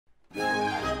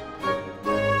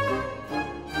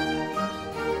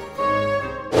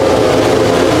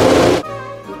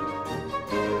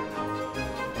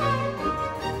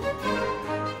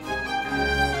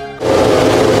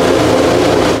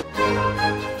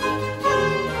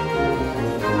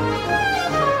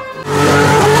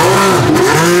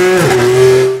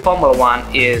Formula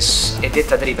One is a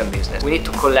data-driven business. We need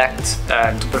to collect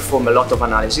and to perform a lot of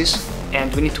analysis,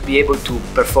 and we need to be able to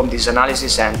perform this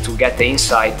analysis and to get the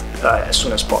insight as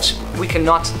soon as possible. We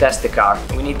cannot test the car.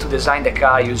 We need to design the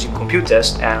car using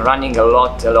computers and running a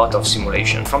lot of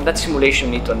simulation. From that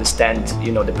simulation, we need to understand,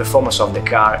 the performance of the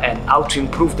car and how to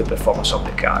improve the performance of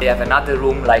the car. They have another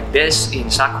room like this in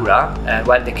Sakura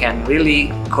where they can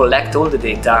really collect all the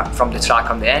data from the track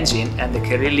on the engine, and they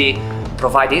can really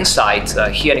provide insight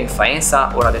here in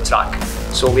Faenza or at the track.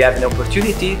 So we have an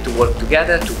opportunity to work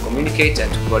together, to communicate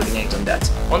and to coordinate on that.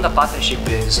 Honda partnership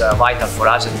is vital for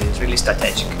us and is really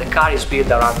strategic. The car is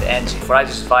built around the engine. For us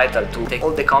it's vital to take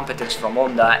all the competence from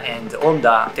Honda and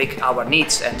Honda take our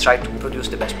needs and try to produce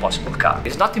the best possible car.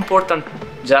 It's not important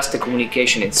just the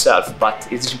communication itself, but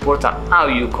it's important how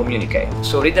you communicate.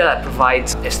 So Riedel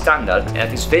provides a standard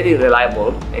that is very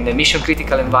reliable in a mission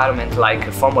critical environment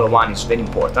like Formula One is very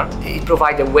important. It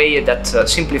provides a way that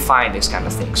simplifies these kind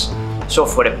of things. So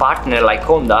for a partner like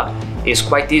Honda, it's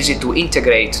quite easy to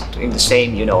integrate in the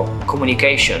same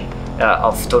communication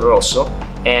of Toro Rosso,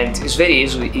 and it's very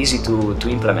easy to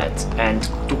implement and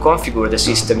to configure the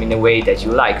system in a way that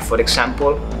you like. For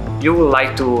example, you would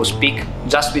like to speak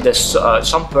just with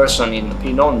some person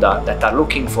in Honda that are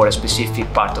looking for a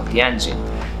specific part of the engine.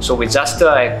 So with just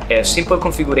a simple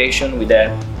configuration, with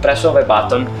a press of a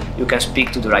button, you can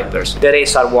speak to the right person. The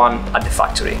races are won at the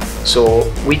factory.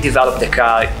 So we develop the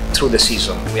car through the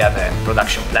season. We have a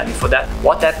production planning for that.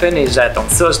 What happened is that on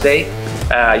Thursday,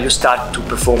 you start to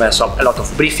perform a lot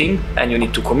of briefing, and you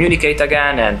need to communicate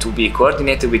again and to be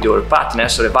coordinated with your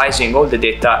partners, revising all the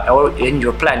data in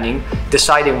your planning,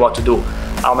 deciding what to do,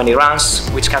 how many runs,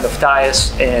 which kind of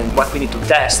tires, and what we need to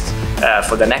test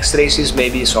for the next races,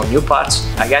 maybe some new parts.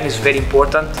 Again, it's very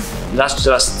important not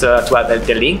just to have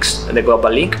the links, the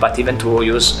global link, but even to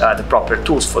use the proper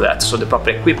tools for that, so the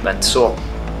proper equipment. So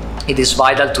it is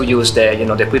vital to use the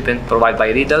equipment provided by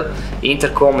Riedel,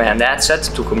 intercom and headset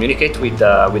to communicate with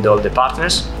all the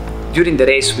partners. During the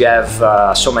race we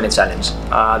have so many challenges.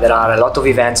 There are a lot of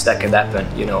events that can happen,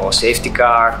 safety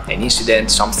car, an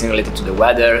incident, something related to the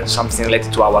weather, something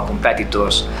related to our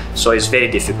competitors, so it's very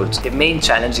difficult. The main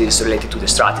challenge is related to the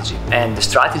strategy, and the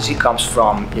strategy comes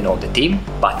from the team,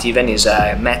 but even is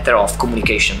a matter of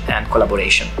communication and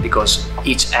collaboration, because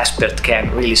each expert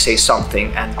can really say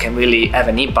something and can really have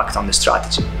an impact on the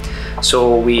strategy.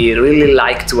 So we really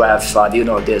like to have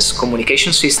this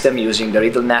communication system using the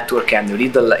Riedel network and the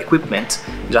Riedel equipment,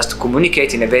 just to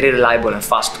communicate in a very reliable and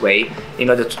fast way in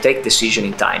order to take decision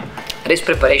in time. Race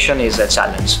preparation is a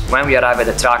challenge. When we arrive at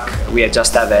the track, we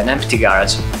just have an empty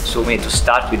garage, so we need to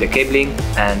start with the cabling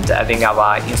and having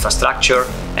our infrastructure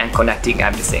and connecting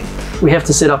everything. We have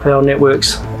to set up our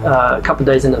networks a couple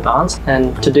of days in advance,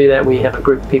 and to do that we have a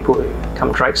group of people who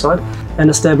come trackside and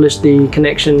establish the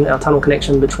connection, our tunnel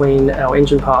connection between our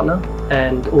engine partner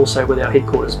and also with our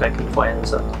headquarters back in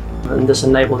Faenza. And this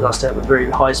enables us to have a very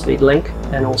high-speed link,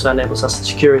 and also enables us the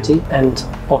security and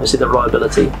obviously the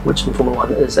reliability, which in Formula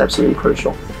One is absolutely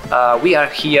crucial. We are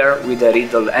here with the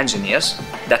Riedel engineers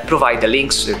that provide the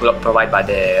links provided by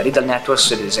the Riedel network.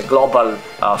 So it is a global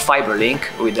fiber link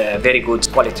with a very good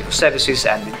quality of services,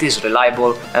 and it is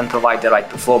reliable and provide the right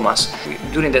performance.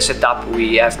 During the setup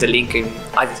we have the link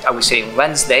I would say on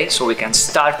Wednesday, so we can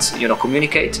start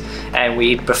communicate, and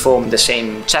we perform the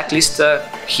same checklist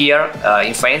here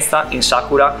in Faenza, in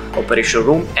Sakura operation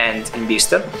room and in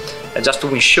Bicester, just to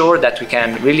ensure that we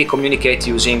can really communicate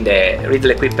using the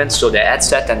Riedel equipment, so the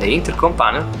headset and the intercom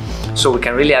panel, so we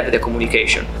can really have the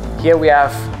communication. Here we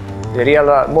have the real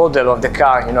model of the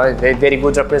car, a very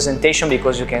good representation,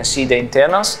 because you can see the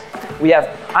internals. We have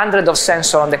hundreds of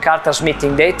sensors on the car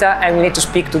transmitting data, and we need to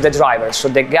speak to the drivers. So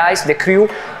the guys, the crew,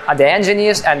 the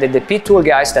engineers and the P-tool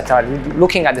guys that are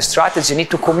looking at the strategy need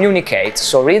to communicate.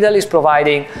 So Riedel is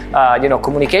providing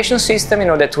communication system in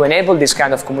order to enable this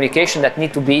kind of communication that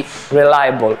need to be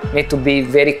reliable, need to be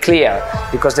very clear,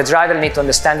 because the driver need to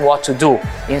understand what to do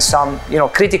in some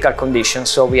critical conditions.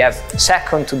 So we have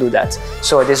seconds to do that.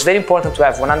 So it is very important to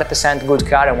have 100% good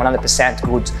car and 100%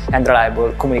 good and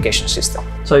reliable communication system.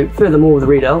 So furthermore with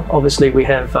Riedel, obviously we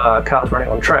have cars running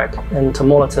on track, and to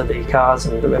monitor the cars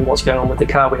and what's going on with the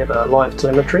car, we have a live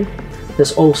telemetry.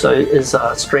 This also is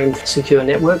a streamed secure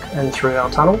network, and through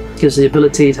our tunnel gives the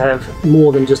ability to have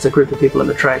more than just a group of people at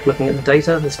the track looking at the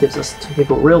data. This gives us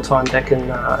people real time back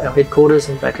in our headquarters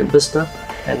and back at Vista,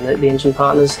 and the engine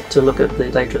partners to look at the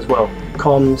data as well.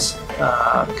 Comms,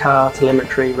 car,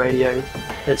 telemetry, radio,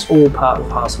 it's all part and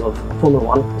parcel of Formula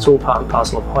One. It's all part and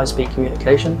parcel of high-speed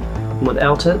communication. And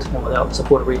without it, and without the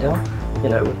support of Riedel,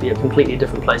 it would be a completely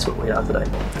different place where we are today.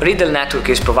 Riedel network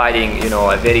is providing,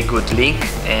 a very good link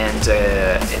and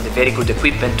a very good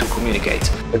equipment to communicate.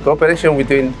 The cooperation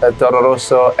between Toro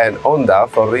Rosso and Honda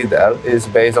for Riedel is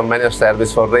based on managed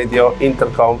service for radio,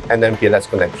 intercom and MPLS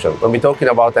connection. When we're talking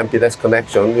about MPLS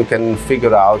connection, you can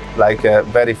figure out like a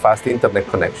very fast internet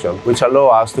connection, which allow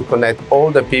us to connect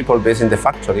all the people based in the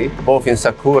factory, both in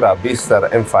Sakura, Bicester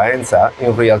and Faenza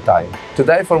in real time.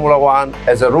 Today Formula One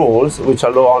has a rules which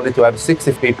allow only to have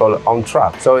 60 people on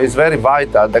track. So it's very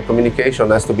vital that communication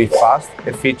has to be fast,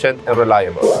 efficient and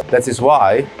reliable. That is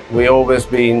why we always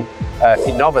been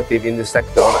innovative in this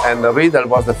sector, and Riedel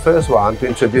was the first one to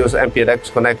introduce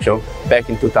MPLS connection back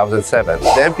in 2007. The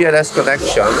MPLS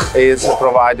connection is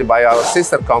provided by our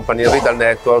sister company Riedel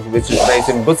Network, which is based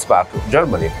in Butzbach,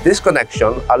 Germany. This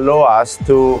connection allows us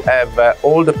to have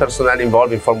all the personnel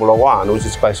involved in Formula One, which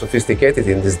is quite sophisticated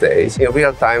in these days, in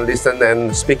real time listen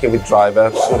and speaking with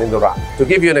drivers during the run. To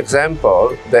give you an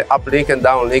example, the uplink and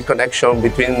downlink connection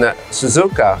between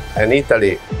Suzuka and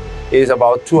Italy is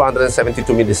about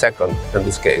 272 milliseconds in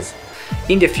this case.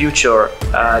 In the future,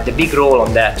 the big role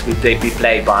on that will be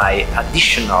played by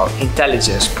additional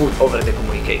intelligence put over the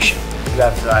communication. You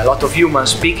have a lot of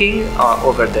humans speaking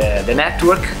over the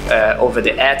network, over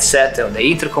the headset, on the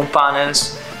intercom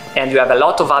panels, and you have a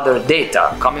lot of other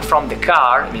data coming from the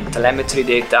car, telemetry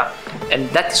data, and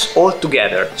that's all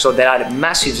together. So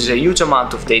there's a huge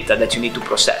amount of data that you need to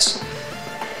process.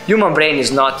 Human brain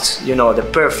is not, the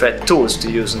perfect tools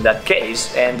to use in that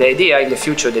case, and the idea in the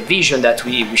future, the vision that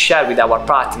we share with our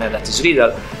partner, that is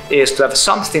Riedel, is to have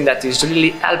something that is really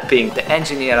helping the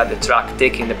engineer at the track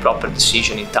taking the proper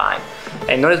decision in time.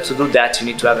 And in order to do that, you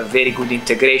need to have a very good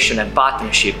integration and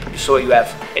partnership. So you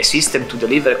have a system to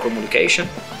deliver communication,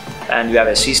 and you have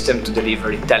a system to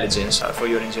deliver intelligence for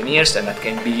your engineers, and that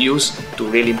can be used to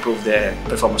really improve the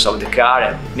performance of the car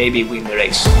and maybe win the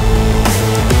race.